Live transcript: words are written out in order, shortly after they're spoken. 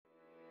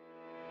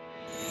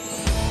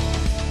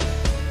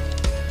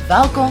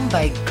Welkom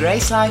by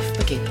Grace Life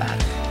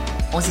Piketberg.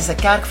 Ons is 'n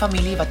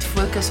kerkfamilie wat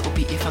fokus op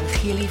die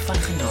evangelie van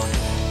genade.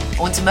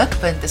 Ons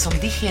mikpunt is om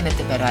diegene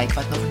te bereik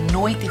wat nog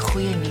nooit die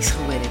goeie nuus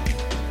gehoor het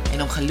nie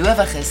en om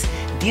gelowiges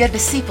deur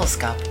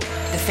disippelskap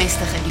te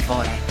vestig in die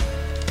waarheid.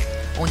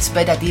 Ons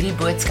bid dat hierdie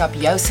boodskap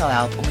jou sal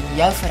help om in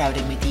jou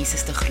verhouding met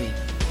Jesus te groei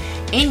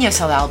en jou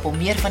sal help om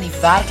meer van die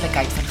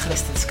werklikheid van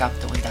Christendom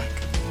te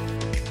ontdek.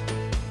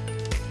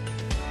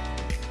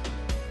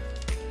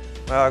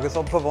 Ja, ek is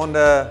opgewonde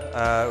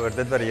oor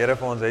dit wat die Here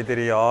vir ons het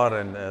hierdie jaar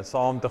en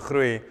saam te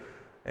groei.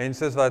 En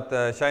soos wat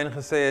Shane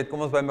gesê het, kom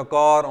ons by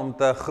mekaar om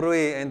te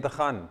groei en te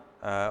gaan,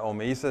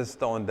 om Jesus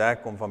te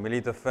ontdek, om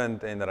familie te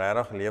vind en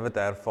regtig lewe te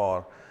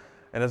ervaar.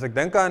 En as ek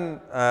dink aan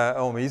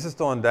om Jesus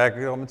te ontdek,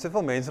 ek het met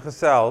soveel mense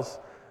gesels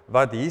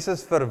wat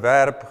Jesus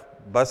verwerp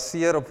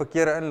baseer op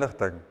verkeerde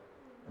inligting.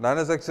 En dan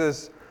is ek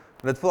soos,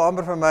 dit voel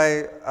amper vir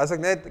my, as ek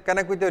net, kan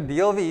ek met jou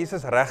deel wie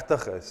Jesus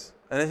regtig is?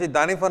 En as jy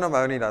dan nie van hom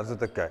hou nie, dan is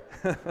dit oké.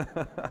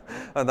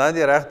 Want dan het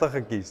jy regtig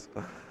gekies.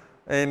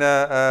 En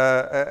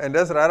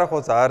dis regtig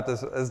ons hart,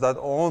 is dat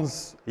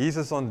ons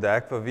Jesus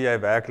ontdek vir wie hy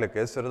werklik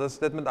is, sodat ons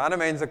dit met ander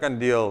mense kan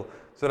deel,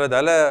 sodat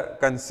hulle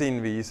kan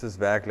sien wie Jesus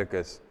werklik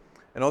is.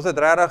 En ons het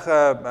regtig,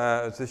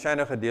 soos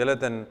Shane gedeel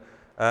het in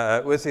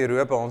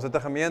Oos-Europa, ons het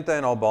 'n gemeente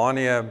in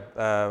Albanië,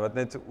 wat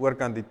net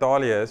oorkant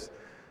Italië is,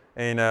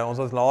 en ons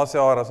was laas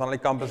jaar, as al die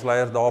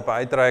campusleiers daar op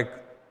 'n uitreik,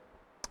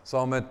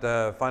 saam met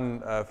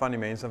van die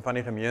mense en van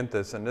die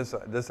gemeentes, en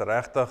dis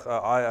regtig 'n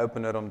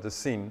eye-opener om te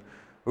sien,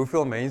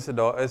 hoeveel mense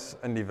daar is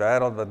in die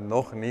wêreld wat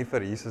nog nie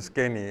vir Jesus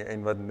ken nie,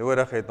 en wat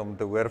nodig het om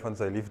te hoor van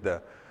sy liefde.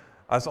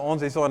 As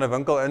ons hier so in 'n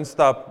winkel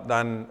instap,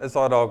 dan is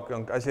daar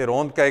dalk, as jy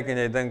rondkyk en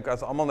jy dink,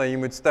 as almal nou hier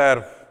moet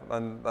sterf,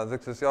 dan is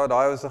ek soos, ja,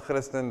 daai is 'n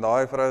Christen,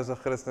 daai vrou is 'n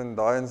Christen,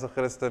 daai is 'n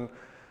Christen.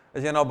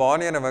 As jy in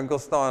Albanië in 'n winkel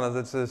staan, dan is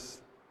dit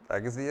soos,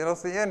 ek is die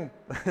enigste een.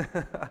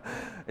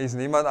 Is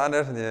niemand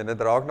anders nie. En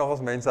dit raak nog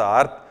ons mense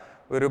hart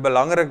oor hoe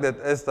belangrik dit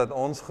is dat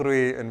ons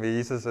groei in wie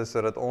Jesus is,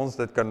 sodat ons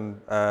dit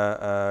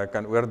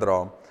kan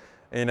oordra.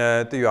 En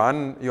toe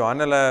Johan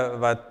hulle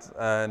wat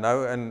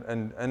nou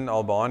in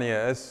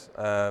Albanië is,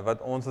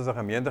 wat ons as 'n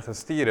gemeente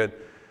gestuur het,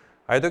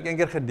 hy het ook een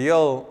keer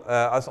gedeel,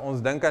 as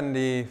ons dink aan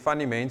van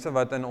die mense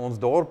wat in ons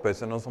dorp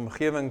is, in ons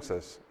omgewings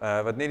is,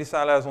 wat nie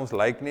dieselfde as ons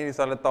lyk nie,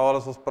 dieselfde taal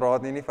as ons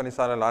praat nie van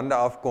dieselfde lande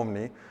afkom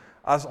nie.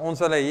 As ons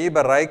hulle hier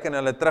bereik en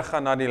hulle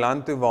teruggaan na die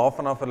land toe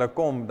waarvan af hulle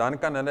kom, dan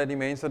kan hulle die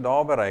mense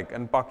daar bereik,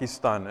 in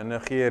Pakistan, in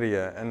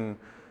Nigerië, in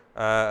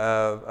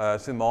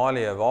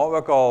Somalië, waar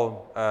ook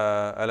al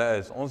hulle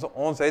is.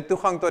 Ons het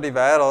toegang tot die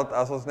wêreld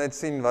as ons net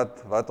sien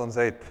wat ons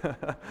het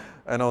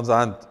in ons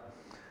hand.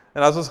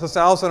 En as ons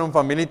gesels oor om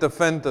familie te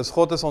vind, is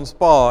God is ons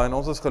pa en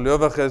ons as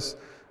gelowiges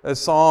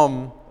is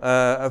saam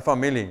 'n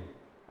familie.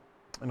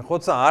 En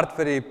God se hart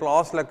vir die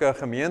plaaslike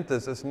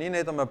gemeentes is nie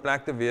net om 'n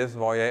plek te wees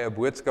waar jy 'n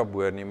boodskap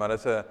hoor nie, maar dit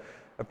is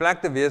 'n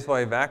plek te wees waar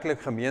jy werklik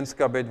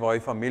gemeenskap het, waar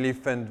jy familie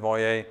vind, waar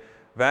jy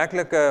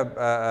werklike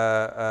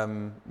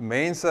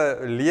mense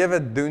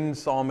lewe doen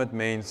saam met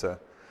mense.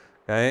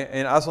 Okay?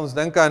 En as ons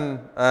dink aan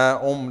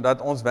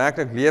omdat ons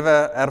werklik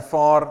lewe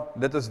ervaar,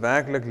 dit is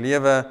werklik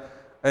lewe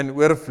in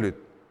oorvloed.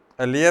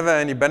 'n Lewe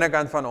in die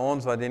binnekant van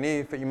ons wat jy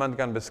nie vir iemand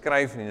kan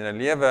beskryf nie, 'n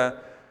lewe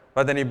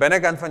wat in die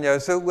binnekant van jou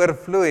so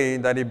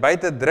oorvloei, dat die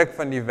buitedruk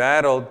van die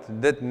wêreld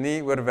dit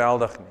nie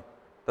oorweldig nie.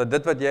 Dat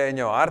dit wat jy in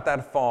jou hart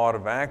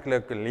ervaar,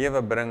 werklik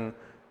lewe bring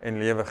en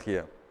lewe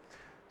gee.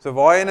 So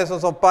waarheen is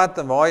ons op pad,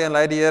 en waarheen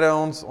lei die Here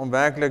ons, om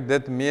werklik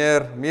dit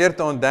meer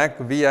te ontdek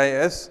wie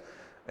hy is,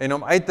 en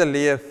om uit te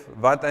leef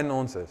wat in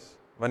ons is.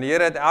 Want die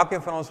Here het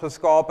elkeen van ons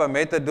geskape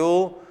met 'n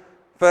doel,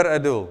 vir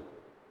 'n doel.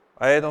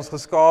 Hy het ons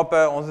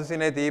geskape, ons is nie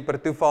net hier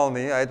per toeval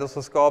nie, hy het ons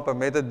geskape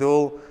met 'n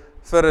doel,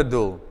 vir 'n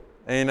doel.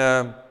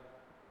 En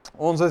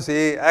ons is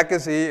hier, ek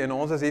is hier, en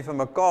ons is hier vir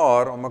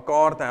mekaar, om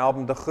mekaar te help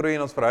om te groei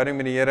in ons verhouding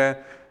met die Here,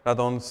 dat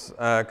ons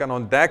kan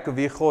ontdek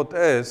wie God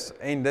is,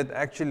 en dit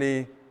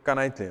actually kan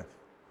uitleef.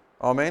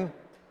 Amen.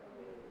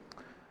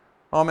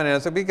 Amen. En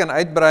as ek kan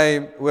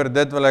uitbrei oor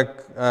dit, wil ek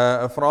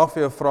 'n vraag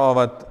vir jou vra,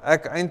 wat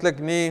ek eintlik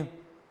nie,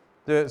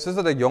 soos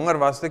dat ek jonger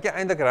was, het ek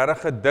eintlik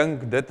regtig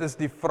gedink, dit is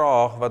die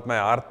vraag wat my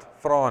hart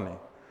vra nie.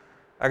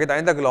 Ek het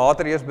eintlik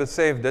later eers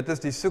besef, dit is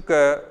die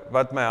soeke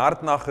wat my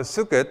hart na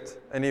gesoek het,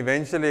 en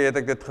eventually het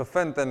ek dit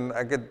gevind, en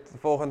ek het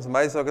volgens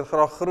my sou ek dit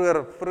graag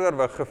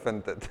vroeër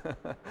gevind het.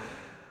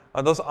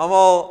 Want ons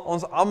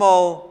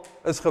almal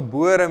is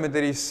gebore met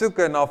hierdie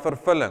soeke na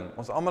vervulling.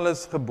 Ons almal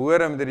is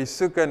gebore met hierdie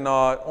soeke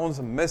na, ons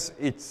mis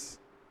iets,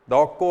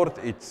 daar kort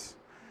iets.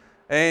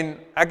 En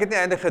ek het nie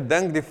eintlik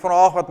gedink, die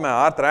vraag wat my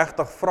hart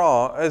regtig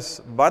vra,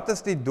 is, wat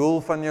is die doel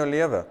van jou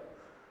lewe?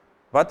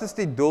 Wat is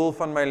die doel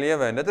van my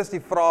lewe? En dit is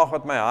die vraag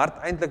wat my hart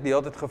eintlik die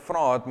hele tyd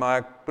gevra het, maar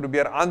ek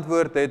probeer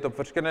antwoord het op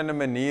verskillende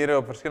maniere,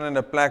 op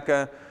verskillende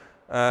plekke,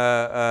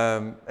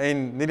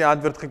 en nie die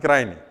antwoord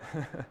gekry nie.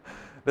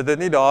 Dit het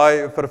nie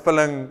daai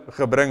vervulling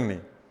gebring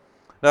nie.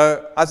 Nou,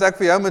 as ek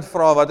vir jou moet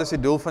vra, wat is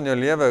die doel van jou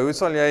lewe, hoe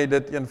sal jy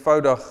dit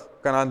eenvoudig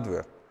kan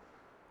antwoord?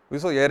 Hoe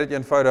sal jy dit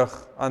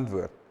eenvoudig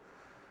antwoord?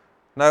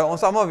 Nou,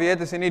 ons almal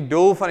weet, as jy nie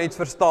doel van iets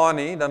verstaan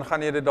nie, dan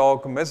gaan jy dit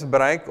dalk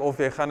misbruik, of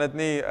jy gaan dit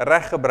nie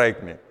reg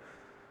gebruik nie.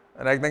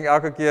 En ek dink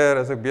elke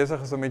keer as ek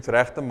besig is om iets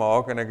reg te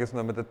maak, en ek is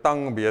nou met 'n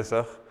tang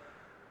besig,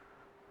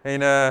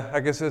 en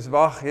ek is soos,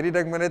 wag, hierdie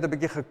ding moet net 'n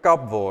bietjie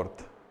gekap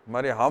word,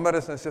 maar die hamer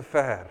is nou so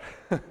ver.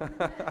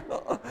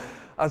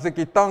 As ek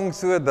die tang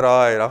so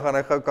draai, dan gaan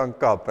ek gou kan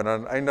kap, en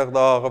dan eindig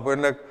daar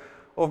gewoonlik,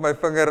 of my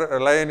vinger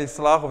lê in die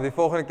slag, of die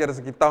volgende keer as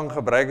ek die tang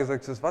gebruik, is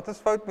ek soos, wat is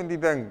fout met die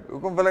ding?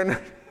 Hoekom wil hy nou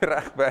nie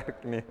reg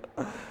werk nie?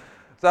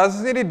 So as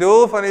ons nie die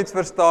doel van iets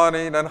verstaan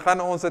nie, dan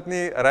gaan ons dit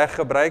nie reg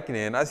gebruik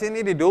nie. En as jy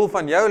nie die doel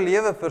van jou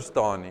lewe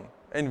verstaan nie,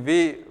 en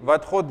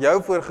wat God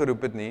jou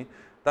voorgeroep het nie,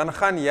 dan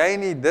gaan jy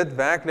nie dit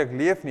werklik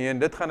leef nie, en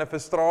dit gaan 'n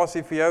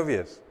frustrasie vir jou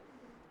wees.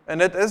 En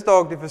dit is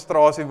dalk die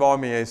frustrasie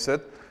waarmee jy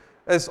sit,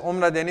 is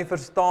omdat jy nie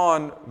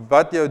verstaan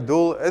wat jou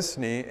doel is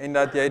nie, en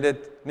dat jy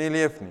dit nie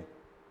leef nie.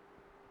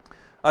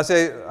 As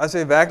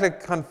jy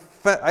werklik gaan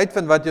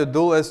uitvind wat jou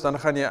doel is, dan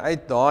gaan jy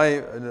uit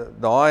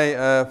daai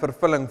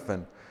vervulling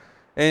vind.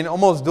 En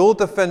om ons doel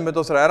te vind, moet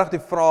ons regtig die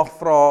vraag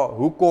vra,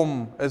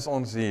 hoekom is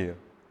ons hier?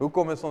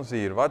 Hoekom is ons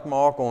hier? Wat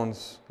maak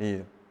ons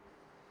hier?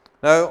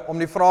 Nou, om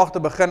die vraag te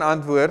begin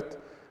antwoord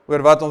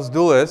oor wat ons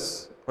doel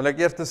is, wil ek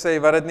eers sê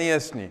wat dit nie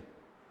is nie.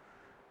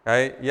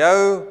 Okay,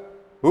 jou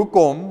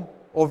hoekom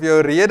of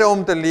jou rede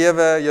om te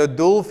lewe, jou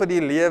doel vir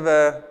die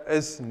lewe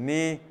is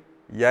nie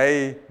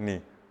jy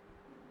nie.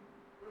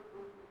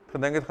 Ek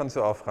gedink dit gaan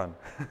so afgaan.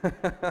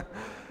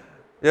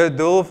 Jou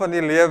doel van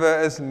die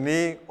lewe is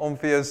nie om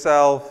vir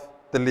jouself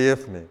te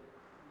leef nie.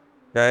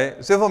 Okay?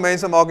 Soveel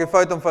mense maak die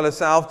fout om vir hulle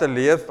self te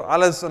leef,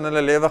 alles in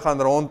hulle lewe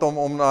gaan rondom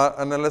om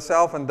in hulle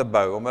self in te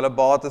bou, om hulle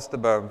bates te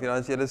bou, om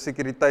finansiële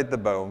sekuriteit te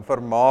bou, om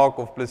vermaak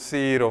of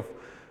plesier of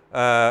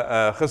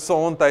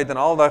gesondheid en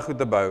al daai goed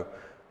te bou.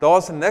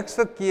 Daar's niks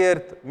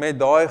verkeerd met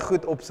daai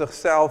goed op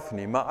sigself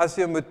nie, maar as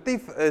jou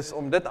motief is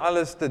om dit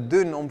alles te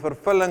doen, om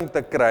vervulling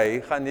te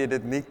kry, gaan jy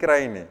dit nie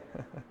kry nie.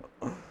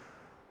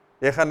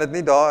 Jy gaan dit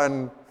nie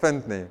daarin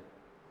vind nie.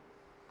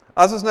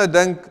 As ons nou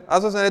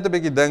net 'n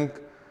bietjie dink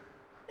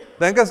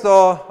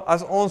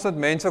as ons met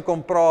mense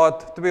kom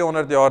praat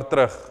 200 jaar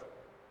terug,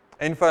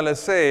 en vir hulle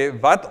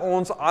sê, wat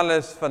ons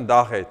alles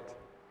vandag het,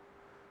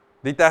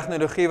 die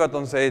tegnologie wat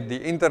ons het,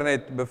 die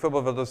internet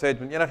byvoorbeeld wat ons het,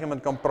 met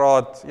enigiemand kan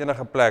praat,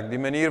 enige plek, die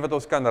manier wat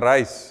ons kan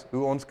reis,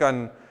 hoe ons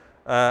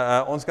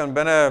kan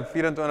binne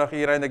 24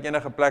 uur eintlik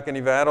enige plek in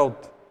die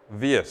wêreld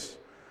wees.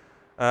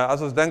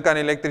 As ons dink aan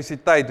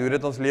elektrisiteit, hoe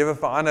dit ons lewe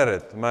verander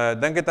het, maar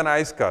dink dit aan 'n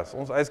yskas,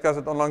 ons yskas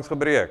het onlangs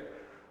gebreek.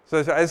 So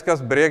as jou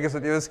yskas breek, is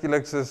dit ewe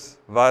skielik soos,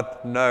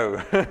 wat nou?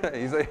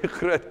 Hier is 'n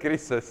groot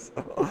krisis.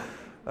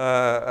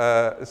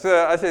 So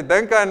as jy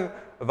dink aan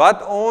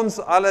wat ons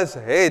alles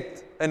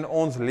het, in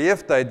ons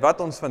leeftyd, wat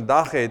ons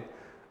vandag het,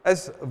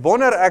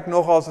 wonder ek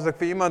nogals as ek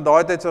vir iemand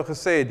daai tyd sou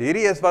gesê het,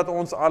 hierdie is wat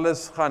ons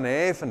alles gaan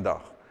hê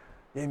vandag.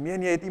 Jy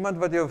meen, jy het iemand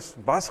wat jou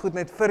wasgoed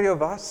net vir jou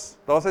was?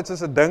 Daar's net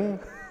soos 'n ding,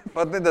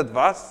 wat net dit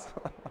was?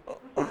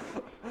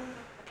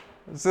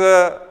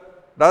 So,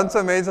 dan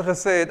sou mense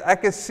gesê het,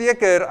 ek is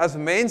seker, as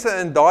mense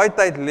in daai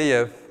tyd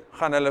leef,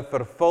 gaan hulle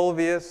vervul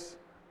wees,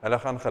 hulle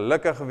gaan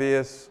gelukkig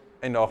wees,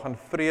 en daar gaan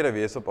vrede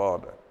wees op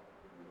aarde.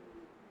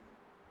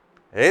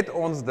 Het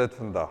ons dit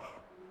vandag?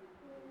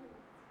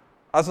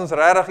 As ons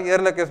regtig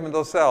eerlik is met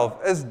onsself,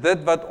 is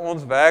dit wat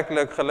ons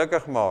werklik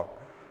gelukkig maak?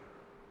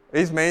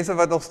 Is mense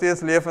wat nog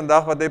steeds leef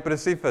vandag wat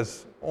depressief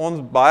is?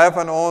 Baie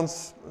van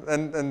ons,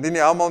 indien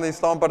nie almal nie,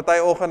 staan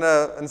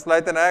partyoggende,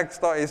 insluit en ek,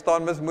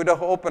 staan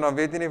mismoedig op, en dan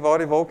weet jy nie waar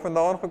die wolk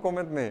vandaan gekom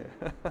het nie.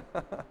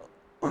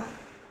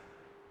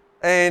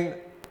 En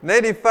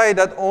net die feit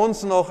dat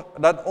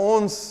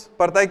ons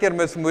partykeer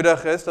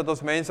mismoedig is, dat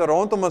ons mense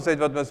rondom ons het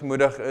wat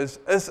mismoedig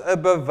is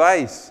 'n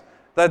bewys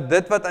dat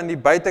dit wat aan die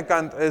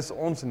buitekant is,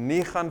 ons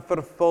nie gaan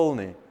vervul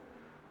nie.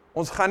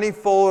 Ons gaan nie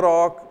vol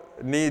raak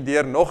nie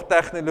deur nog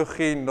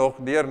tegnologie,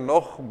 deur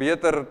nog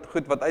beter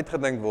goed wat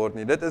uitgedink word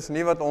nie. Dit is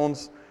nie wat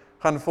ons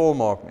gaan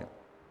volmaak nie.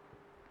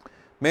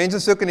 Mense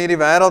soek in hierdie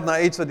wêreld na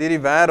iets wat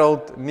hierdie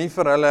wêreld nie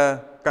vir hulle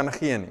kan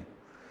gee nie.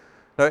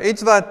 Nou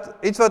iets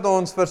wat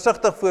ons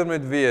versigtig voor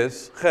moet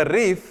wees,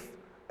 gerief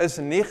is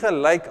nie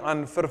gelyk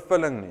aan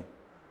vervulling nie.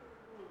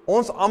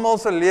 Ons almal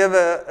se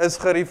lewe is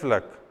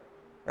gerieflik.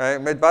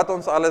 Met wat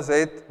ons alles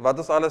het, wat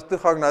ons alles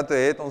toegang na toe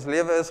het, ons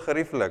lewe is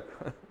gerieflik.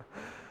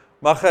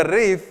 Maar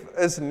gerief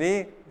is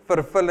nie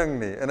vervulling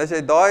nie. En as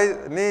jy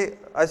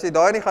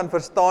daai nie gaan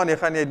verstaan nie,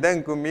 gaan jy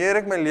dink, hoe meer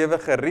ek my lewe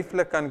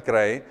gerieflik kan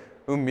kry,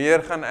 hoe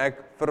meer gaan ek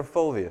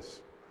vervul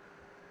wees.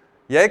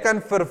 Jy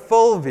kan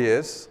vervul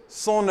wees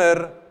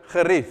sonder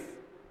gerief.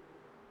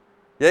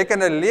 Jy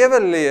kan 'n lewe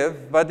leef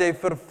wat jy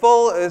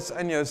vervul is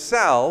in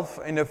jouself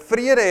en 'n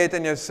vrede het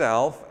in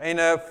jouself en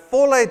 'n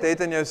volheid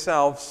het in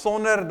jouself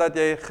sonder dat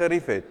jy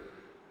gerief het.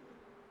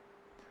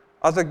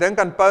 As ek dink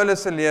aan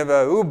Paulus se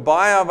lewe, hoe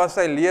baie was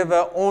sy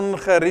lewe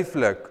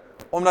ongerieflik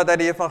omdat hy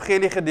die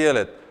evangelie gedeel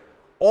het.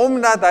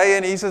 Omdat hy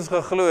in Jesus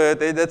geglo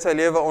het, het dit sy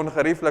lewe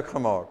ongerieflik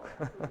gemaak.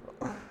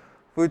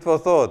 Food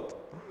for thought.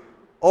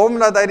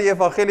 Omdat hy die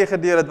evangelie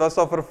gedeel het, was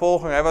daar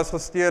vervolging, hy was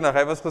gestenig,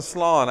 hy was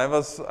geslaan, hy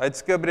het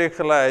skipbreek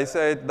gelei, hy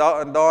sê hy het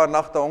daar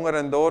nagte honger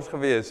en dors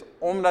gewees,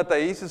 omdat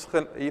hy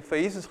vir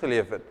Jesus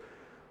geleef het.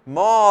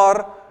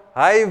 Maar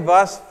hy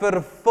was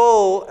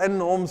vervul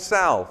in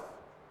homself.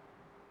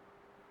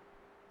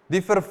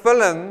 Die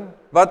vervulling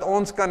wat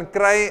ons kan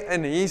kry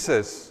in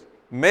Jesus,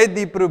 met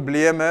die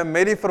probleme,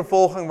 met die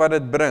vervolging wat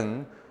dit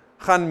bring,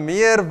 gaan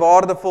meer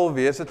waardevol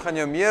wees, dit gaan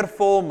jou meer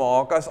vol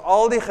maak, as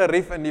al die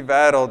gerief in die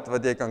wêreld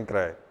wat jy kan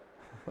kry.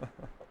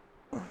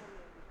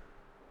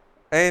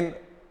 En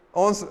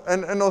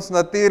in ons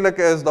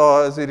natuurlike is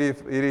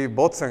hierdie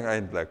botsing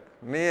eintlik.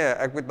 Nee,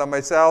 ek moet na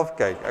myself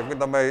kyk, ek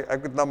moet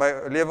na my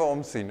lewe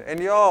omsien.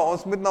 En ja,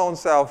 ons moet na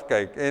onsself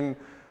kyk. En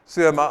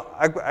so, maar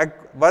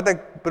wat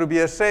ek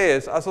probeer sê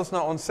is, as ons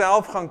na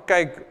onsself gaan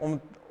kyk, om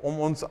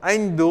ons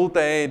einddoel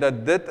te hê,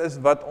 dat dit is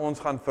wat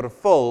ons gaan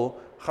vervul,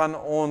 gaan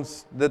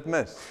ons dit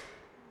mis.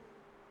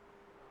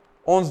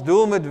 Ons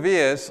doel moet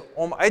wees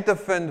om uit te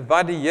vind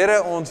wat die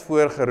Here ons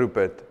voorgeroep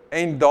het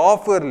en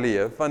daarvoor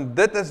leef, want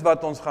dit is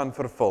wat ons gaan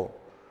vervul.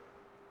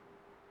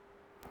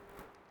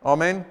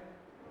 Amen.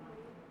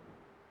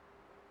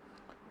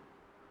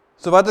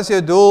 So wat is jou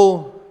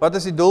doel? Wat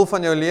is die doel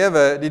van jou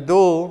lewe? Die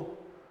doel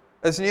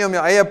is nie om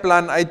jou eie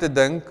plan uit te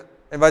dink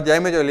en wat jy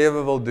met jou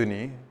lewe wil doen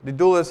nie. Die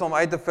doel is om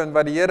uit te vind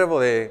wat die Here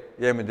wil hê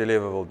jy met jou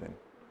lewe wil doen.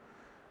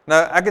 Nou,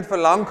 ek het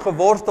verlang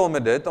geworstel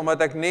met dit,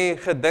 omdat ek nie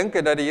gedink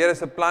het dat die Here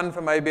se plan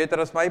vir my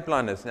beter as my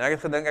plan is nie. Ek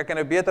het gedink, ek kan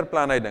 'n beter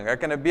plan uitdink, ek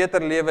kan 'n beter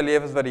lewe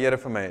leef as wat die Here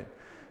vir my het.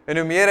 En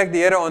hoe meer ek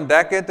die Here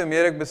ontdek het, hoe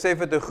meer ek besef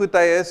het hoe goed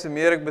hy is, hoe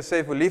meer ek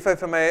besef hoe lief hy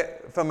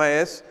vir my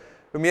is,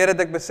 hoe meer het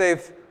ek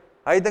besef,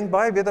 hy dink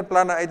baie beter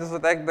planne uit as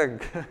wat ek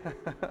dink.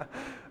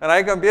 En hy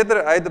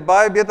het 'n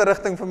baie beter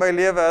rigting vir my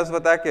lewe as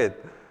wat ek het.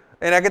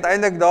 En ek het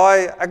eintlik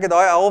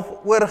daai half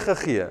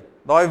oorgegee,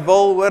 daai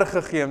wil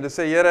oorgegee om te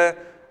sê, Here,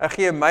 ek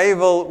gee my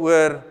wil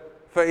oor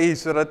vir U,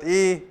 sodat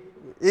U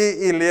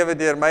lewe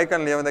deur my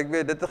kan lewe, want ek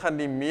weet, dit gaan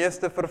die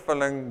meeste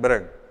vervulling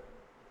bring.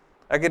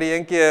 Ek het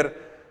een keer,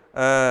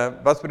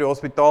 was by die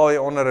hospitaal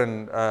hier onder,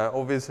 en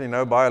obviously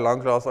nou baie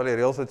lank, daar is al die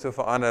reëls het so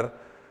verander,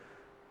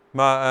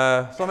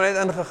 maar sommer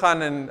net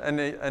ingegaan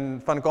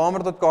en van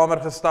kamer tot kamer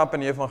gestap en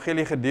die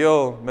evangelie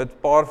gedeel met 'n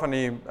paar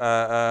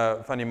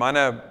van die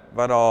manne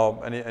wat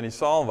daar in die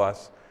saal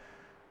was.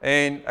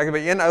 En ek het by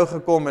een ou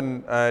gekom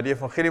en die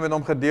evangelie met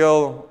hom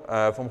gedeel,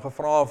 vir hom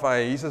gevra of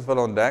hy Jesus wil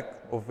ontdek,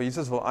 of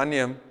Jesus wil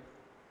aanneem.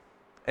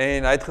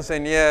 En hy het gesê,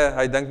 nee,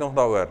 hy dink nog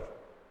daaroor.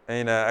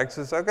 En ek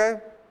sê, okay,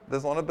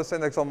 dis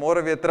 100%, ek sal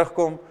môre weer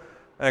terugkom.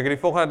 En ek het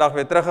die volgende dag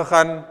weer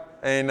teruggegaan,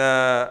 en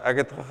ek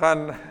het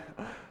gegaan,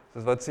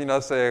 soos wat Sina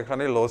sê, ek gaan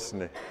nie los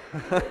nie.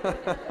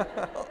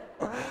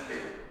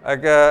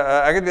 Ek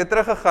het weer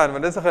teruggegaan,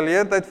 want dit is 'n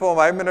geleentheid vir hom,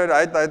 hy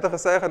het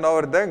gesê, hy gaan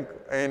daaroor dink,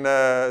 en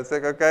sê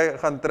ek, okay,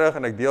 gaan terug,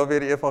 en ek deel weer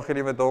die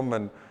evangelie met hom,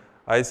 en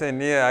hy sê,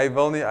 nee, hy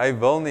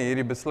wil nie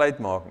hierdie besluit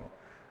maak nie.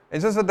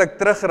 En soos wat ek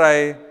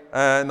terugry,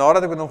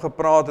 nadat ek met hom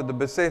gepraat het,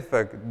 besef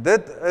ek,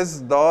 dit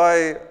is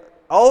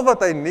al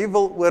wat hy nie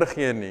wil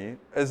oorgee nie,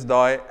 is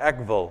ek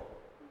wil.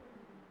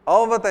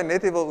 Al wat hy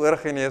net nie wil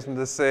oorgee nie, is om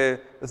te sê,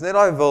 is net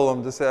daai wil,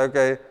 om te sê,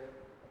 okay,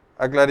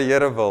 ek laat die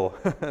Here wil,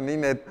 nie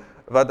net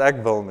wat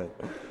ek wil nie.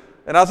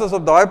 En as ons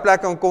op daai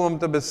plek kan kom om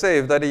te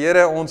besef, dat die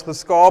Here ons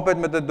geskaap het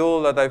met 'n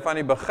doel, dat hy van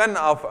die begin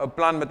af 'n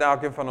plan met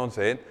elkeen van ons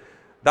het,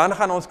 dan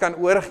gaan ons kan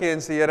oorgee en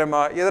sê, Here,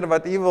 maar eerder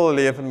wat U wil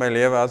leef in my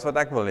lewe, as wat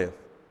ek wil leef.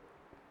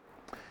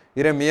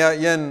 Jeremia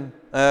 1,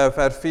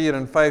 vers 4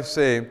 en 5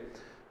 sê,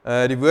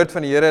 die woord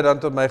van die Here dan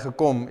tot my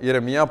gekom,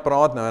 Jeremia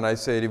praat nou en hy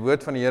sê, die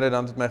woord van die Here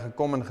dan tot my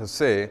gekom en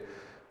gesê,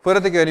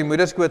 voordat ek jou in die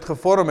moederskoot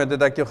gevorm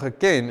het ek jou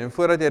geken, en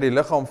voordat jy die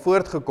liggaam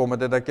voortgekom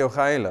het ek jou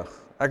geheilig.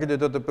 Ek het jou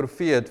tot 'n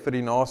profeet vir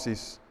die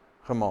nasies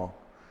gemaak.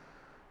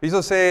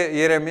 Hierso sê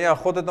Jeremia,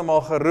 God het hom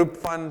al geroep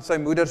van sy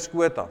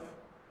moederskoot af.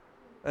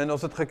 En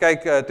ons het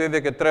gekyk 2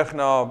 weke terug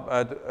na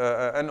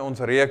in ons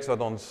reeks wat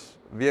ons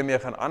weer mee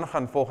gaan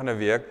aangaan volgende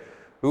week,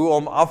 hoe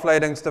om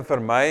afleidings te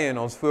vermy en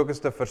ons fokus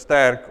te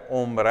versterk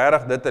om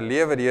regtig dit te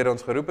lewe die Here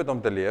ons geroep het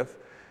om te leef.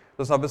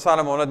 Ons het na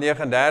Psalm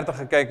 139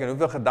 gekyk en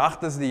hoeveel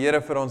gedagtes die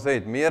Here vir ons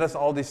het, meer as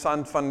al die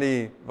sand van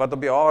wat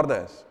op die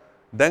aarde is.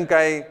 Dink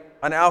hy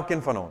aan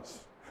elkeen van ons.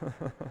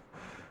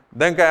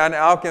 Dink hy aan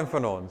elkeen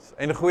van ons,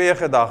 en goeie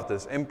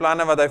gedagtes, en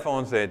planne wat hy vir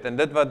ons het, en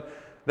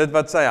dit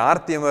wat sy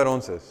hart teenoor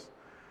ons is.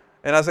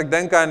 En as ek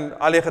dink aan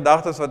al die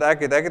gedagtes wat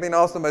ek het nie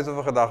naaste my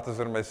soveel gedagtes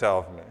oor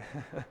myself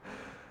nie.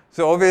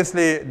 So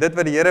obviously, dit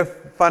wat die Here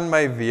van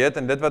my weet,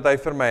 en dit wat hy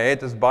vir my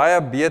het, is baie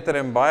beter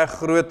en baie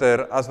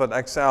groter as wat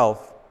ek self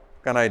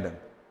kan uitdink.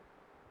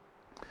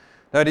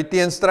 Nou die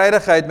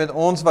teenstrydigheid met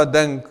ons wat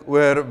dink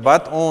oor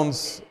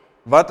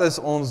wat is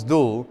ons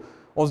doel,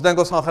 ons dink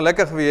ons gaan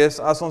gelukkig wees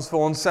as ons vir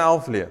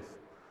onsself leef.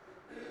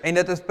 En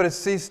dit is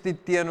presies die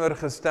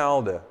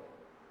teenoorgestelde.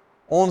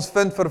 Ons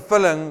vind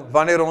vervulling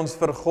wanneer ons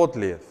vir God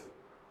leef.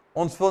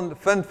 Ons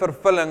vind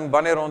vervulling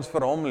wanneer ons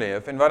vir hom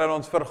leef, en wanneer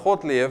ons vir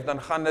God leef, dan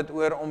gaan dit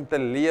oor om te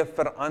leef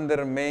vir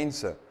ander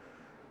mense.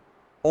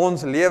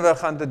 Ons lewe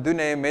gaan te doen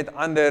hê met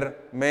ander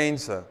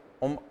mense,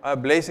 om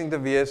 'n blessing te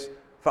wees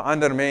vir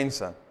ander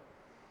mense.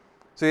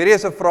 So hierdie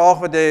is 'n vraag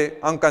wat jy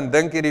aan kan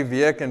dink hierdie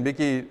week en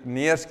bietjie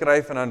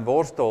neerskryf en dan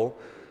worstel,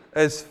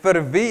 is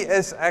vir wie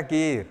is ek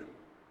hier?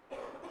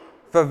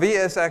 Vir wie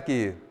is ek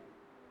hier?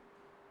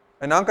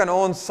 En dan kan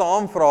ons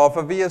saam vra,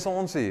 vir wie is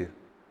ons hier?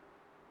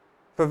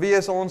 Vir wie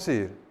is ons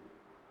hier?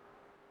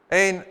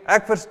 En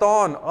ek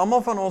verstaan,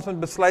 almal van ons moet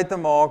besluite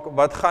maak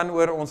wat gaan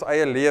oor ons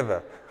eie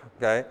lewe.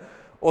 Okay?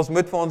 Ons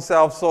moet vir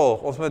onsself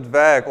sorg, ons moet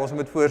werk, ons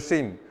moet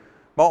voorsien.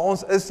 Maar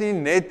ons is nie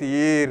net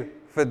hier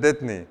vir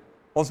dit nie.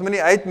 Ons moet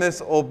nie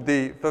uitmis op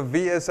die, vir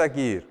wie is ek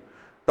hier?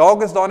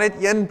 Dalk is daar net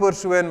een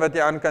persoon wat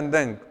jy aan kan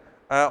dink.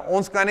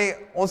 Ons kan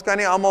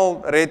nie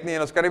almal red nie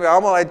en ons kan nie by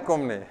almal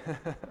uitkom nie.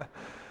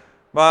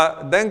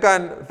 Maar dink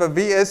aan, vir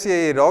wie is jy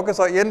hier? Dalk is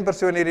daar een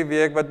persoon hierdie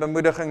week wat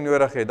bemoediging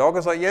nodig het. Dalk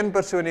is daar een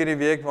persoon hierdie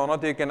week waarna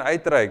jy kan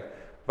uitreik,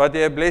 wat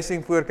jy 'n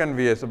blessing voor kan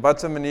wees, op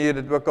watter manier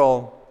dit ook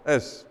al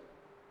is.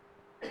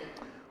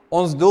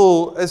 Ons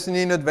doel is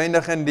nie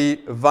noodwendig in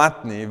die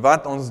wat nie,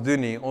 wat ons doen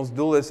nie. Ons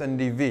doel is in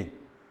die wie.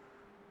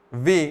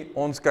 Wie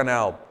ons kan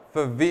help,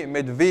 vir wie,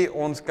 met wie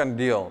ons kan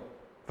deel,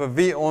 vir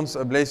wie ons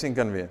 'n blessing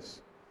kan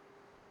wees.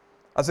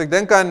 As ek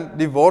dink aan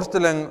die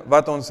worsteling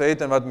wat ons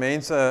het en wat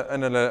mense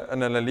in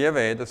hulle lewe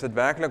het, is dit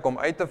werklik om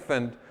uit te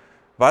vind,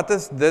 wat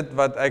is dit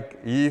wat ek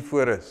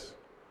hiervoor is?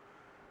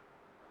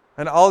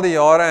 In al die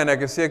jare, en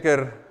ek is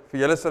seker, vir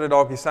julle sal dit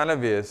dalk dieselfde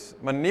wees,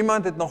 maar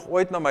niemand het nog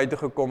ooit na my toe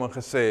gekom en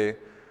gesê,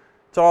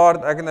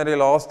 Chard, ek het nou die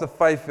laaste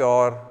 5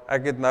 jaar,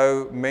 ek het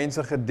nou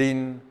mense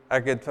gedien,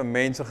 ek het vir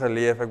mense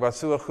geleef, ek was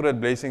so 'n groot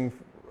blessing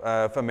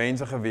vir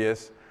mense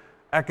gewees,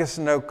 ek is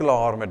nou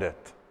klaar met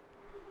dit.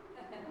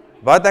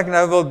 Wat ek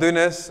nou wil doen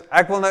is,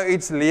 ek wil nou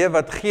iets leef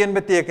wat geen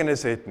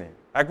betekenis het nie.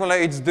 Ek wil nou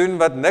iets doen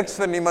wat niks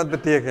vir niemand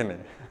beteken nie.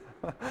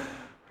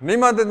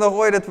 Niemand het nog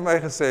ooit dit vir my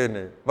gesê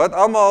nie. Wat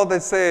almal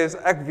altyd sê is,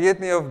 ek weet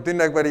nie of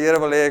doen ek wat die Here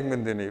wil hê ek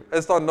moet doen nie.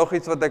 Is daar nog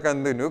iets wat ek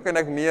kan doen? Hoe kan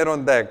ek meer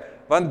ontdek?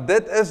 Want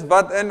dit is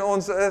wat in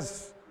ons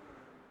is.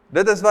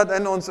 Dit is wat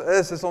in ons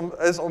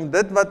is om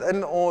dit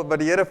wat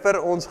die Here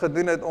vir ons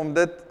gedoen het, om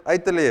dit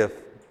uit te leef.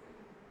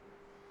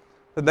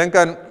 Ek dink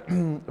aan,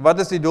 wat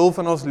is die doel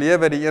van ons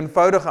lewe? Die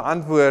eenvoudige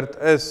antwoord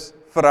is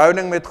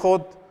verhouding met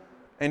God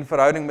en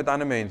verhouding met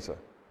ander mense.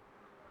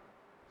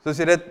 Soos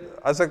jy dit,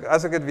 as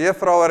ek dit weer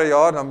vra oor 'n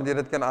jaar, dan moet jy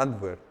dit kan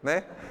antwoord,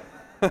 né?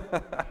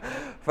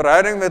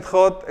 Verhouding met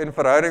God en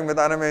verhouding met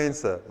ander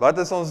mense. Wat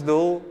is ons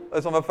doel?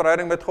 Is om 'n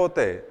verhouding met God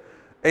te hê.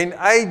 En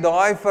uit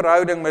daai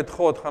verhouding met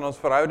God gaan ons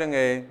verhouding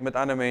hê met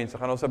ander mense,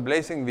 gaan ons 'n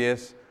blessing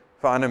wees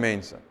vir ander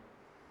mense.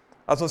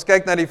 As ons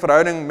kyk na die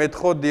verhouding met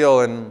God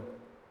deel, en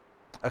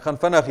ek gaan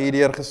vinnig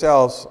hierdeur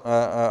gesels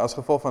as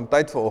gevolg van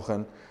tyd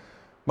vanoggend,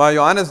 maar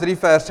Johannes 3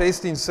 vers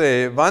 16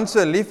 sê, want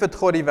so lief het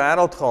God die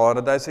wêreld gehad,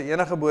 dat hy sy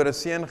eniggebore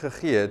seun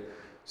gegee het,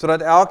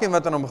 sodat elkeen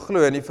wat aan hom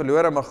glo nie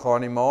verlore mag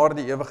gaan nie, maar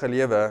die ewige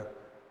lewe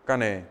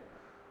kan hê.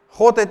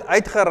 God het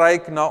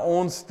uitgereik na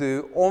ons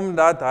toe,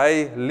 omdat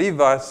hy lief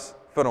was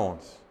vir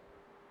ons.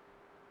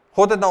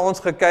 God het na ons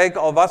gekyk,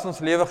 al was ons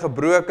lewe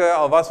gebroke,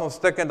 al was ons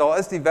stikkend, al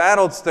is die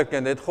wêreld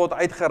stikkend, het God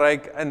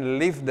uitgereik in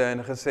liefde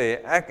en gesê,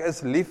 ek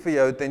is lief vir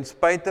jou ten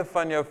spyte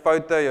van jou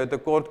foute, jou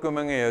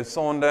tekortkominge, jou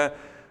sonde,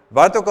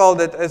 wat ook al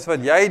dit is wat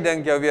jy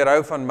dink jou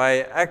weerhou van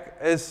my, ek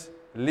is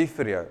lief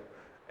vir jou.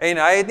 En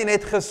hy het nie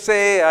net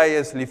gesê hy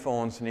is lief vir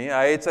ons nie,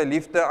 hy het sy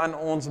liefde aan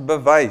ons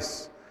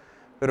bewys.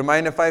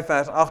 Romeine 5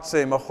 vers 8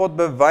 sê, maar God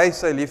bewys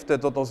sy liefde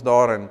tot ons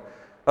daarin,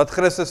 dat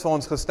Christus vir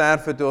ons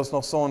gesterf het toe ons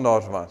nog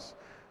sondaars was.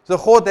 So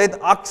God het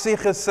aksie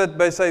gesit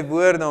by sy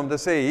woorde om te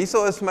sê,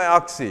 hierso is my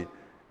aksie,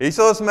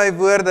 hierso is my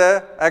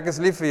woorde, ek is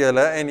lief vir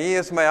julle, en hier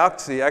is my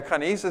aksie, ek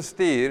gaan Jesus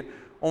stuur,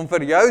 om vir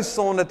jou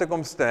sonde te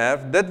kom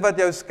sterf, dit wat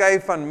jou skei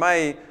van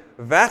my,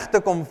 weg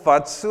te kom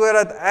vat,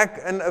 sodat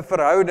ek in 'n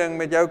verhouding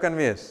met jou kan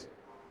wees.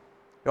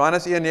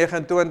 Johannes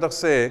 1:29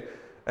 sê,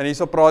 en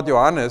hierso praat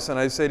Johannes, en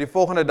hy sê, die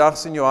volgende dag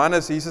sien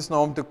Johannes Jesus na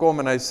hom toe kom,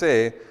 en hy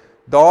sê,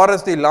 daar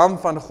is die lam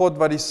van God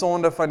wat die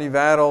sonde van die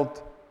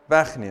wêreld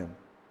wegneem.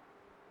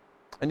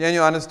 En 1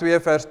 Johannes 2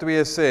 vers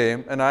 2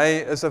 sê, en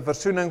hy is 'n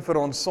versoening vir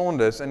ons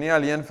sondes, en nie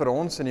alleen vir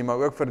ons nie, maar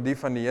ook vir die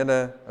van die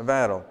hele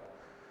wêreld.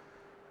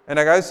 En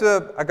ek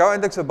hou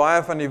eintlik so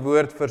baie van die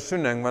woord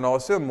versoening, want daar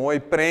is so 'n mooi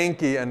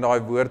prentjie in daai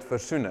woord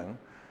versoening.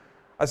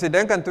 As jy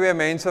dink aan twee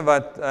mense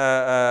wat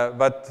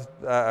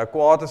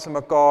kwaad is in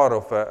mekaar,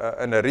 of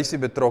in 'n rusie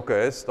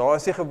betrokke is, daar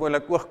is nie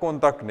gewoonlik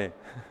oogkontak nie.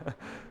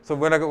 So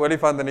gewoonlik 'n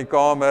olifant in die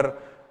kamer,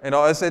 en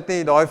daar is net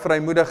nie daai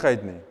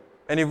vrymoedigheid nie.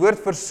 En die woord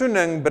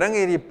versoening bring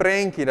hierdie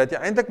prentjie, dat jy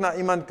eintlik na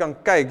iemand kan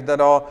kyk, dat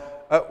daar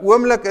 'n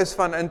oomblik is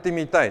van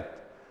intimiteit.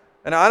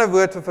 En 'n ander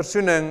woord vir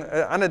versoening,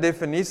 'n ander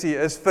definisie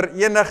is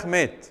verenig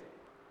met.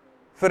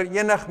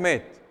 Verenig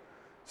met.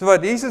 So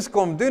wat Jesus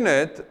kom doen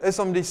het, is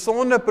om die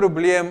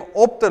sondeprobleem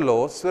op te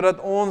los, sodat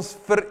ons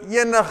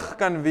verenig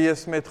kan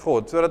wees met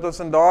God, sodat ons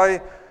in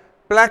daai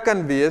plek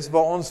kan wees,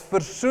 waar ons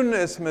versoen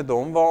is met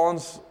hom,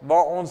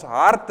 waar ons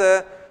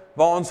harte,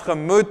 waar ons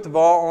gemoed,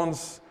 waar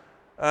ons,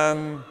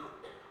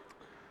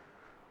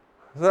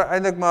 so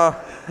eintlik maar,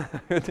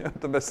 ek weet nie om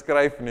te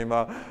beskryf nie,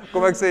 maar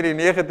kom ek sê die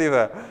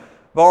negatiewe,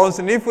 waar ons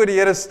nie voor die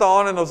Here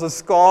staan en ons is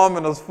skaam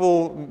en ons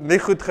voel nie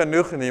goed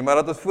genoeg nie, maar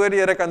dat ons voor die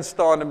Here kan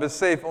staan en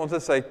besef, ons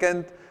is sy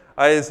kind,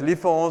 hy is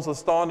lief vir ons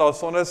staan daar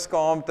sonder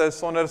skaamte,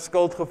 sonder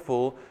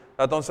skuldgevoel,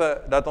 dat ons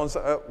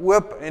 'n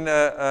oop en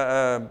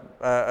 'n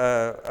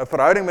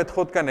verhouding met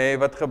God kan hê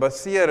wat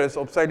gebaseer is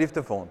op sy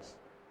liefde vir ons.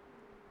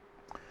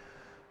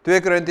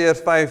 2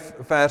 Korintiërs 5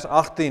 vers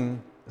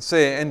 18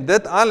 sê, en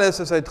dit alles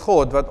is uit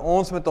God wat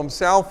ons met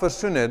homself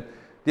versoen het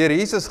deur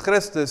Jesus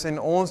Christus en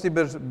ons die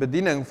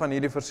bediening van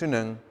hierdie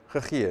versoening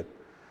gegee het.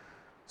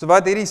 So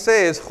wat hierdie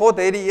sê is, God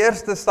het die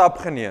eerste stap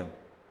geneem.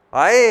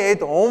 Hy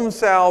het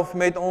homself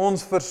met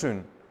ons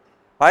versoen.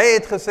 Hy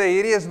het gesê,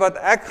 hierdie is wat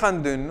ek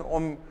gaan doen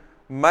om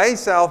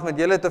myself met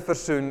julle te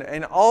versoen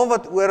en al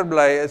wat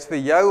oorbly is vir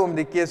jou om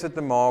die keuse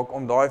te maak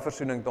om daai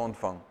versoening te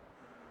ontvang.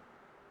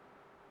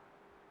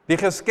 Die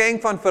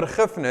geskenk van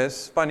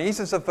vergifnis, van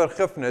Jesus se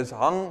vergifnis,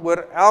 hang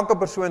oor elke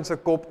persoon se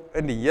kop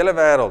in die hele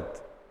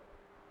wêreld.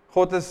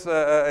 God is,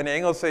 in die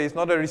Engels sê, he's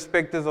not a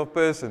respecter of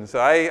persons. So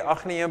hy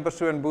ag nie een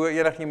persoon bo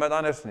enigiemand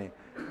anders nie.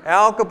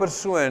 Elke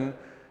persoon,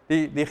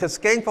 die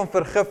geskenk van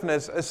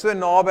vergifnis is so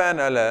naby aan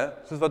hulle,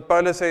 soos wat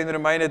Paulus sê in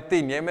Romeine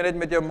 10, jy moet dit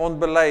met jou mond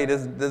bely,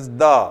 dis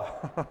daar.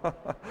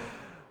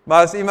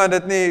 Maar as iemand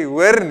dit nie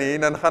hoor nie,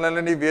 dan gaan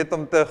hulle nie weet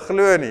om te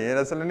glo nie, en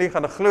as hulle nie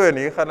gaan glo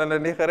nie, gaan hulle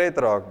nie gered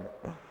raak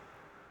nie.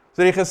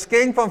 So die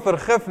geskenk van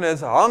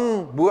vergifnis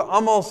hang bo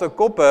almal se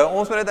koppe.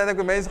 Ons moet dit eintlik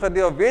met mense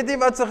gedeel. Weet jy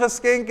wat se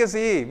geskenk is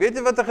hier? Weet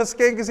jy wat 'n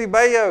geskenk is hier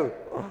by jou?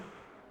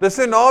 Dis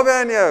so naby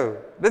aan jou.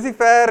 Dis nie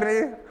ver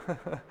nie.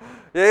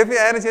 Jy hoef nie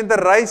eers in te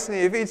reis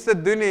nie, jy hoef iets te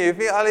doen nie,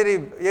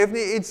 jy hoef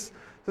nie iets,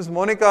 soos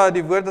Monica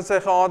die woord wat sy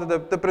gehad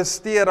het, te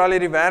presteer, al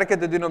hierdie werke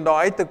te doen om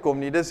daar uit te kom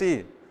nie, dis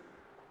hier.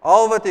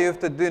 Al wat jy hoef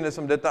te doen is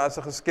om dit as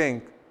 'n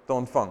geskenk te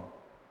ontvang.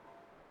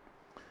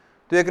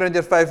 2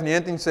 Korintiërs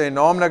 5:19 sê,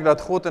 naamlik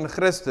dat God in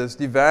Christus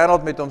die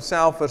wêreld met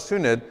homself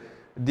versoen het,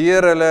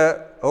 deur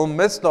hulle hul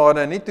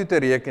misdade nie toe te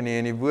reken nie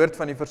en die woord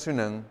van die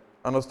versoening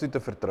aan ons toe te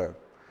vertrou.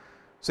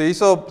 So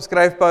hierso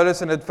skryf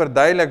Paulus en dit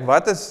verduidelik,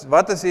 wat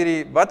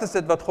is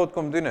dit wat God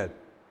kom doen het?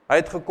 Hy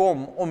het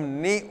gekom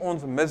om nie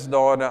ons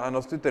misdade aan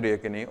ons toe te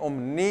reken nie,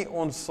 om nie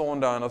ons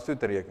sonde aan ons toe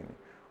te reken nie,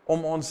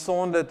 om ons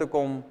sonde te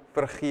kom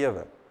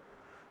vergewe.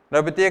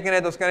 Nou beteken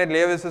dit, ons kan net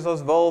lewe soos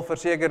ons wil,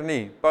 verseker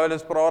nie.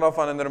 Paulus praat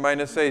daarvan in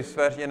Romeine 6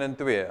 vers 1 en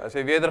 2. As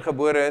jy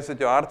wedergebore is, het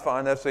jou hart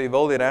verander, so jy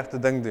wil die regte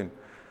ding doen.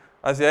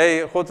 As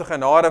jy God se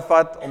genade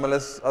vat om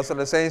as 'n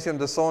lisensie om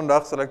te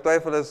sondig, sal ek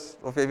twyfel is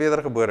of jy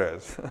wedergebore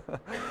is.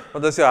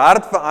 Want as jou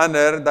hart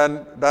verander,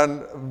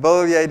 dan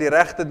wil jy die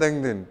regte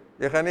ding doen.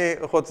 Jy gaan nie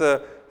God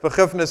se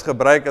vergifnis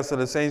gebruik as 'n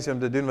lisensie om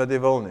te doen wat jy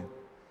wil nie.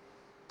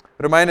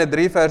 Romeine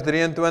 3 vers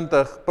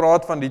 23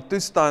 praat van die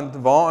toestand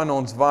waarin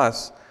ons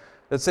was.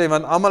 Dit sê,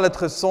 want almal het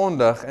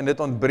gesondig en dit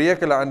ontbreek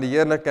hulle aan die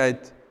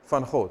heerlikheid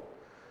van God.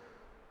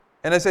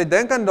 En as jy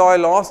dink aan daai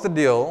laaste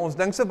deel, ons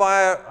dink so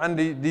baie aan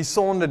die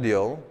sonde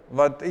deel,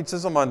 wat iets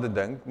is om aan te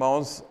dink, maar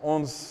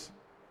ons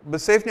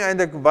besef nie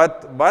eintlik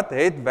wat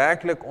het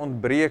werklik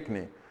ontbreek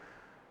nie.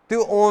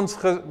 Toe ons,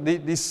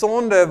 die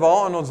sonde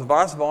waarin ons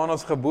was, waarin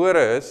ons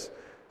gebore is,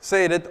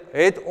 sê dit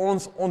het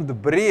ons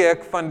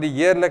ontbreek van die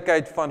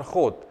heerlikheid van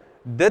God.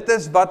 Dit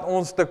is wat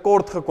ons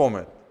tekort gekom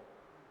het.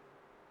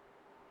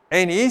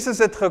 En Jesus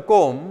het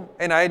gekom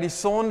en hy het die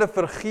sonde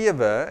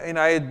vergewe en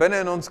hy het binne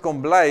in ons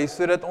kom bly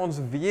sodat ons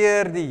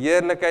weer die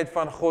heerlikheid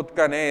van God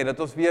kan hê, dat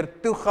ons weer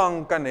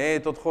toegang kan hê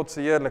tot God se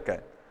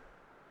heerlikheid.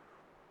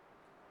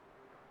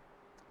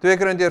 2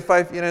 Korintiërs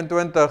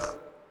 5:21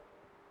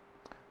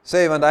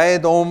 sê, want hy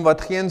het hom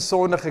wat geen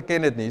sonde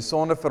geken het nie,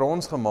 sonde vir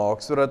ons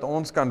gemaak, sodat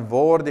ons kan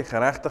word die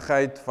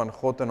geregtigheid van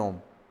God in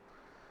hom.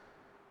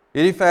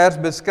 Hierdie vers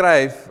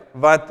beskryf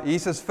wat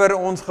Jesus vir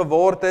ons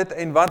geword het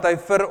en wat hy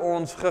vir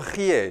ons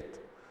gegee het.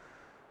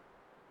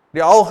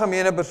 Die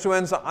algemene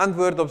persoon se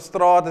antwoord op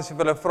straat as jy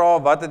hulle vra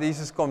wat het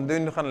Jesus kom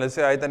doen, gaan hulle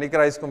sê hy het aan die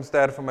kruis kom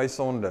sterf vir my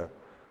sonde.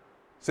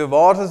 So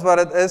waar is wat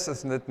dit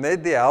is dit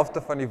net die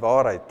helfte van die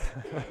waarheid.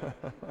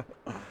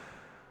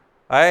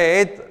 Hy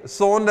het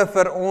sonde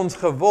vir ons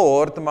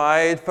geword, maar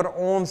hy het vir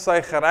ons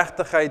sy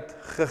geregtigheid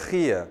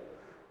gegee.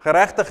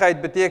 Geregtigheid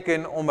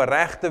beteken om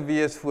reg te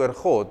wees voor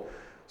God.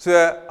 So,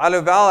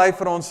 alhoewel hy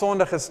vir ons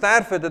sonde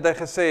gesterf het hy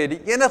gesê,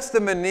 die enigste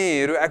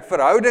manier hoe ek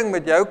verhouding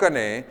met jou kan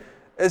hê,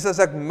 is as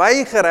ek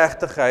my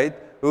geregtigheid,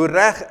 hoe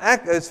reg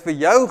ek is vir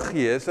jou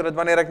gee, sodat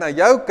wanneer ek na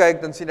jou kyk,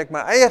 dan sien ek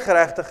my eie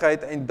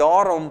geregtigheid en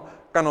daarom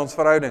kan ons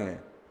verhouding hê.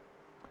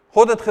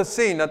 God het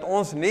gesien dat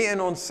ons nie in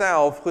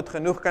onsself goed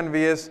genoeg kan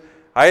wees,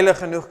 heilig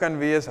genoeg kan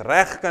wees,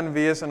 reg kan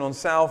wees in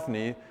onsself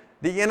nie.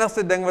 Die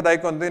enigste ding wat hy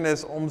kon doen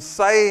is om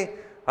sy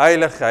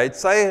heiligheid,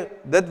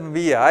 dit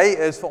wie hy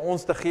is vir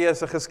ons te gee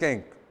as 'n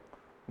geskenk.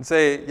 En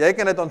sê, jy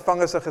kan dit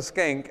ontvang as 'n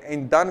geskenk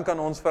en dan kan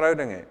ons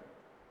verhouding hê.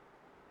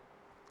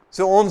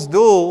 So ons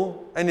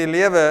doel in die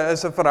lewe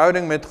is 'n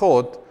verhouding met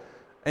God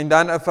en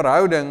dan 'n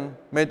verhouding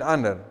met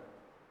ander.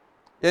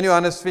 1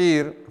 Johannes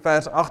 4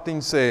 vers 18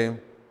 sê,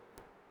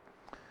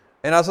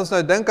 en as ons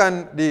nou dink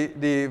aan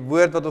die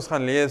woord wat ons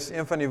gaan lees,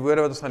 een van die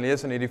woorde wat ons gaan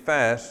lees in hierdie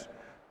vers,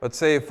 wat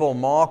sê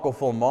volmaak of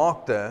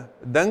volmaakte,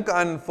 dink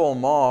aan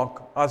volmaak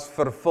as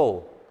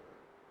vervul.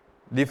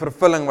 Die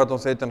vervulling wat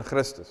ons het in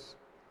Christus.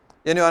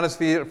 1 Johannes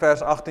 4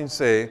 vers 18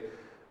 sê,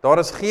 daar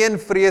is geen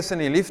vrees in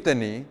die liefde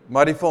nie,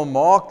 maar die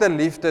volmaakte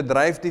liefde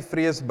dryf die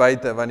vrees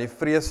buite, want die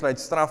vrees sluit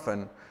straf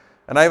in.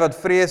 En hy wat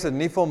vrees het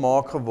nie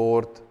volmaak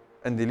geword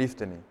in die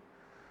liefde nie.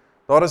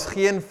 Daar is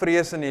geen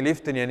vrees in die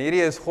liefde nie, en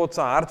hierdie is God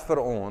se hart vir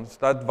ons,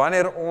 dat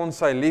wanneer ons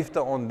sy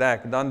liefde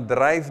ontdek, dan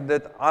dryf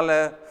dit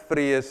alle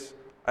vrees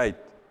uit.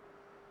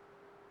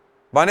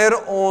 Wanneer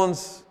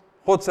ons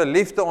God se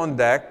liefde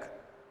ontdek,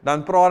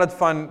 dan praat dit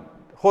van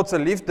God se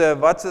liefde,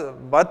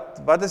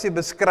 wat is die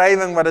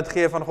beskrywing wat dit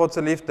gee van God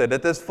se liefde?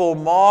 Dit is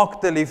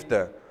volmaakte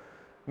liefde.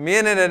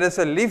 Menende, dit is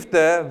 'n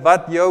liefde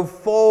wat jou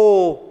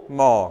vol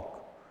maak.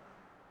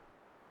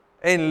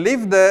 En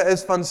liefde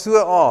is van so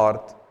 'n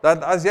aard,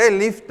 dat as jy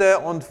liefde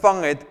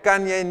ontvang het,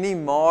 kan jy nie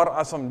maar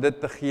as om dit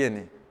te gee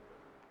nie.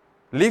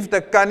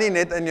 Liefde kan nie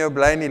net in jou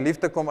bly nie,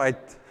 liefde kom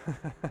uit.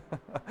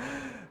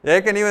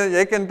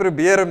 Jy kan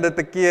probeer om dit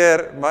te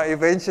keer, maar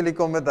eventually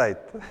kom dit uit.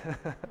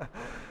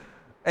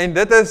 En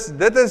dit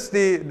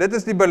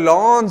is die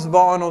balans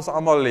waarin ons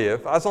almal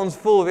leef. As ons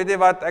voel, weet jy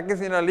wat, ek is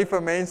nie nou lief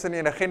vir mense nie,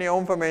 en ek gee nie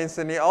om vir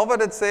mense nie. Al wat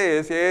dit sê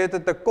is, jy het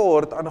 'n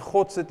tekort aan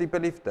God se tipe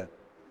liefde.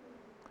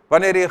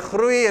 Wanneer jy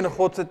groei in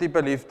God se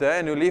tipe liefde,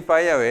 en hoe lief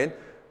hy jou het,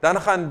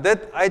 dan gaan dit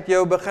uit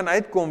jou begin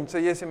uitkom. So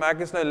jy sê, maar ek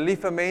is nou lief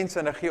vir mense,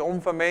 en ek gee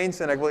om vir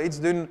mense, en ek wil iets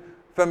doen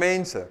vir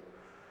mense.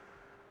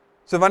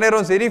 So wanneer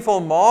ons hierdie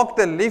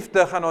volmaakte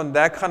liefde gaan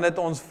ontdek, gaan dit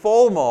ons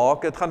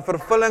volmaak, dit gaan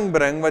vervulling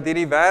bring, wat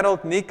hierdie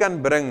wêreld nie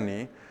kan bring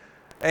nie,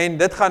 en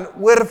dit gaan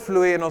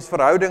oorvloei in ons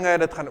verhoudinge,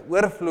 dit gaan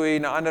oorvloei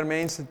na ander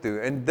mense toe,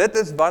 en dit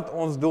is wat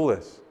ons doel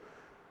is.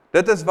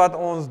 Dit is wat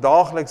ons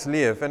daagliks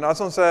leef, en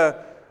as ons 'n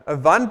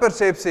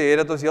wanpersepsie het,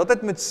 dat ons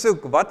heeltyd moet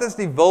soek, wat is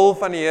die wil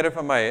van die Here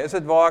vir my? Is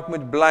dit waar ek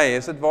moet bly?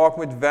 Is dit waar ek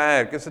moet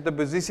werk? Is dit 'n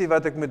posisie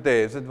wat ek moet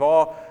hê? Is dit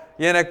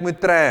waarheen ek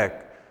moet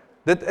trek?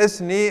 Dit is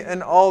nie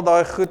in al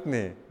daai goed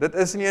nie. Dit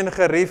is nie in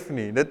gerief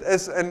nie. Dit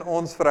is in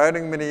ons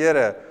verhouding met die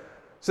Here.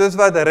 Soos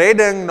wat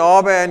redding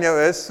naby aan jou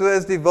is, so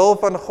is die wil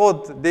van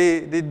God,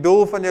 die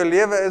doel van jou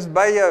lewe is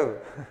by jou.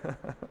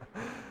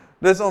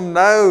 Dis om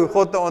nou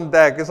God te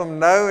ontdek, dis om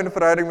nou in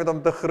verhouding met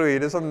hom te groei,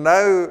 dis om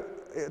nou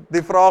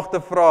die vraag te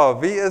vra,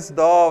 wie is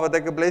daar wat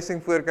ek 'n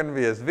blessing voor kan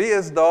wees? Wie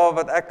is daar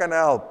wat ek kan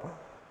help?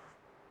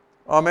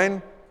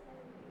 Amen.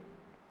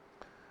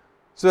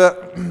 So,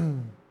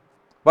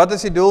 wat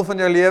is die doel van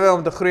jou lewe?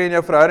 Om te groei in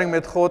jou verhouding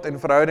met God en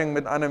verhouding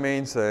met ander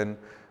mense. En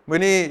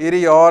moenie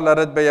hierdie jaar laat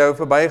dit by jou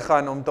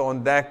verbygaan om te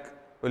ontdek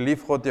hoe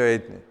lief God jou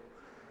het nie.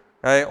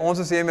 Hey, ons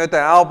is hier om jou te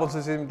help, ons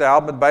is hier om te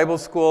help met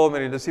Bybelskool, met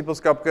die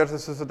disipelskap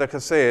kursus soos wat ek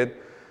gesê het.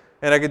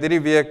 En ek het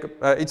hierdie week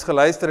iets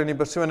geluister en die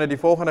persoon het die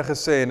volgende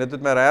gesê, en dit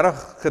het my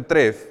regtig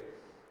getref.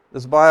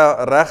 Dis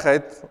baie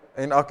regheid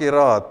en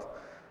akkuraat.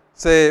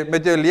 Sê,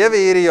 met jou lewe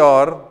hierdie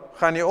jaar,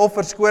 gaan jy of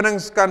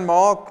verskonings kan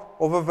maak,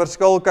 of 'n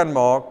verskil kan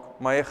maak,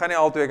 maar jy gaan nie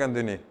albei kan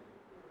doen nie.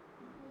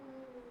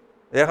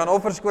 Jy gaan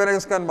of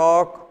verskonings kan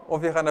maak,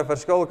 of jy gaan 'n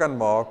verskil kan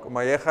maak,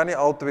 maar jy gaan nie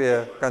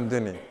albei kan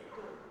doen nie.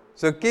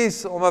 So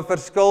kies om 'n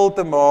verskil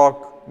te maak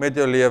met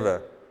jou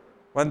lewe.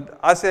 Want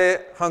as jy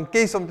gaan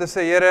kies om te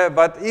sê, Here,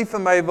 wat U vir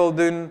my wil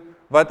doen,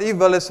 wat U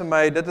wil is vir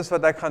my, dit is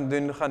wat ek gaan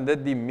doen, gaan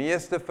dit die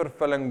meeste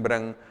vervulling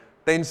bring,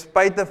 ten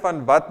spyte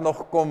van wat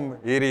nog kom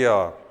hierdie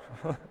jaar.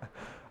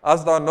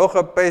 As daar nog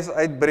 'n pes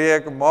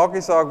uitbreek, maak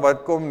nie saak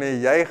wat kom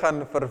nie, jy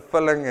gaan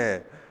vervulling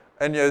hê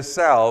in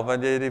jouself,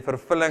 want jy het die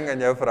vervulling in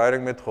jou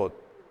verhouding met God.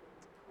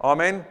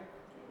 Amen.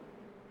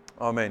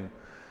 Amen.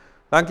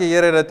 Dankie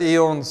Here dat U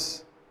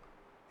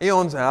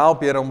ons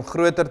help, Here, om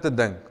groter te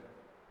dink.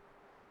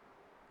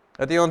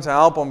 Dat U ons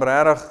help om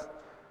regtig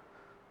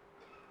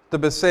te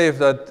besef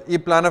dat U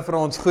planne vir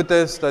ons goed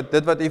is, dat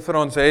dit wat U vir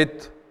ons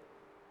het,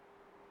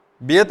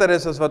 beter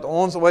is as wat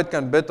ons ooit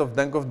kan bid of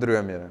dink of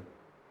droom, Here.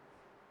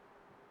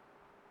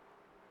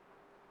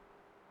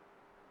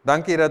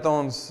 Dankie dat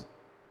ons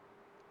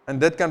in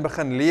dit kan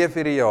begin leef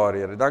hierdie jaar,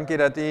 Here. Dankie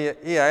dat U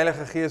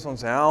Heilige Gees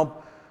ons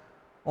help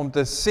om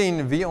te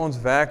sien wie ons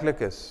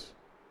werklik is.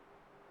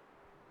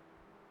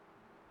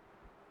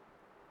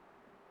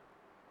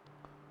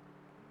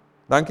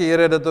 Dankie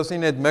Here dat ons nie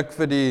net mik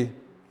vir die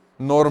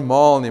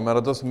normaal nie, maar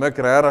dat ons mik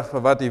regtig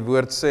vir wat U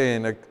woord sê,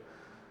 en ek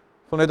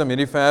wil net om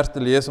hierdie vers te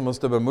lees om ons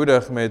te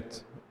bemoedig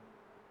met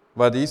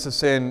wat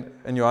Jesus sê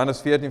in Johannes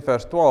 14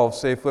 vers 12,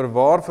 sê,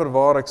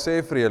 voorwaar ek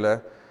sê vir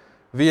julle,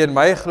 wie in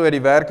my glo, die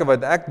werke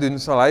wat ek doen,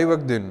 sal hy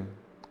ook doen,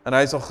 en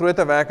hy sal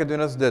groter werke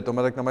doen as dit,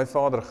 omdat ek na my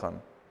Vader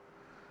gaan.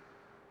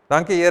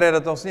 Dankie Here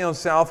dat ons nie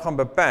onsself gaan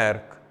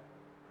beperk,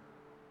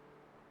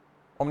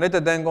 om net te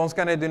dink, ons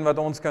kan net doen wat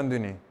ons kan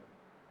doen nie.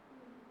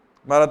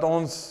 Maar dat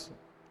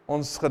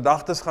ons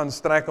gedagtes gaan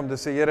strek om te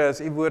sê, Here,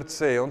 as U woord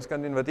sê, ons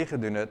kan doen wat U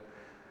gedoen het,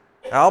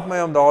 help my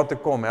om daar te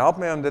kom, help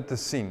my om dit te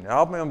sien,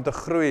 help my om te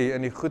groei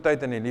in die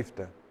goedheid en die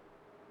liefde.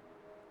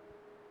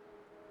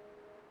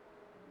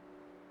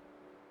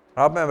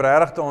 Help my om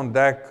regtig te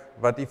ontdek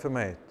wat U vir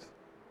my het.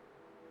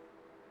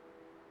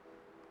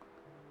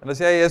 En as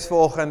jy is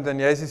vanoggend en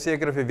jy is nie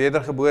seker of jy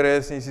wedergebore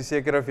is nie, jy is nie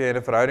seker of jy in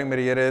 'n verhouding met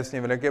die Here is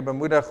nie, wil ek jou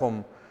bemoedig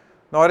om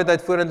na die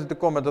tyd vorentoe te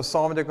kom, dat ons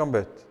saam met jou kan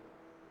bid.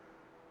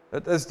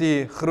 Dit is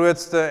die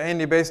grootste en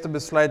die beste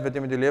besluit wat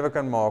jy met jou lewe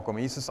kan maak, om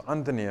Jesus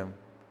aan te neem.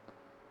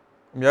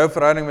 Om jou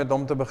verhouding met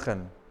hom te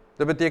begin.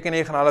 Dit beteken nie,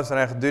 jy gaan alles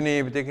reg doen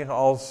nie, beteken nie, jy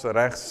gaan alles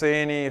reg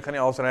sê nie, jy gaan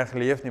nie alles reg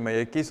leef nie, maar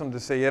jy kies om te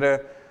sê,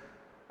 Here,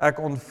 ek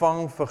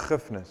ontvang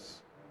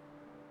vergifnis.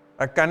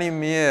 Ek kan nie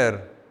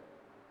meer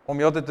om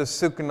heeltyd te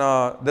soek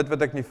na dit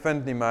wat ek nie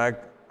vind nie, maar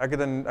ek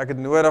het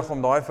nodig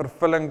om daai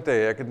vervulling te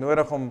hê, ek het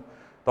nodig om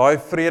daai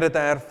vrede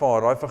te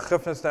ervaar, daai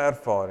vergifnis te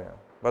ervaar, ja,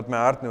 wat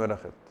my hart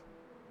nodig het.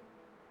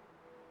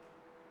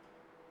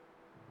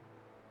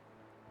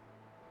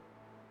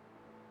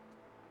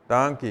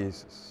 Dankie,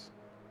 Jesus.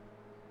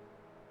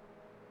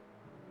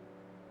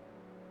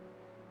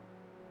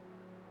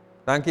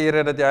 Dankie,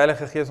 Here, dat die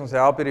Heilige Gees ons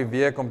help hierdie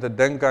week om te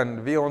dink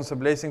aan wie ons 'n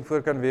blessing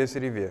voor kan wees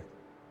hierdie week.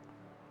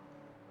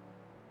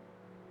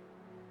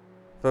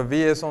 Vir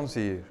wie is ons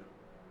hier?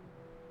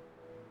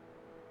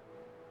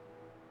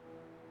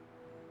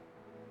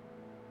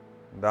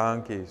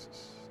 Dankie,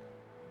 Jesus.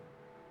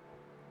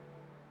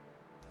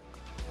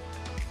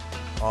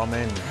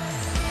 Amen.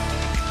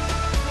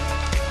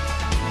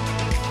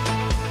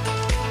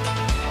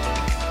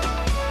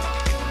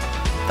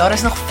 Daar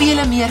is nog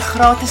vele meer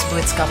gratis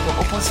boodskappe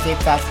op ons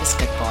webwerf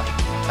beskikbaar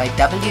by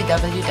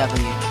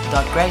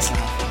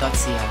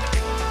www.gracelife.co.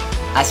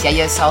 As jy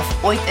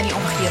jouself ooit in die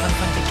omgewing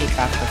van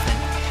Piketberg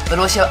bevind,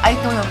 wil ons jou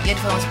uitnooi om een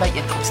van ons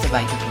byeenkomste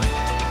by te woon.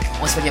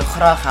 Ons wil jou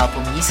graag help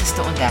om Jesus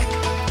te ontdek,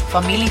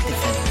 familie te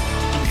vind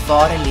en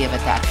ware lewe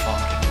te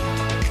ervaar.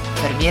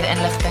 Vir meer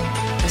inligting,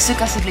 besoek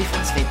asseblief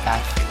ons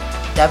webwerf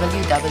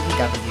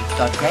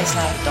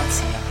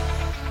www.gracelife.co.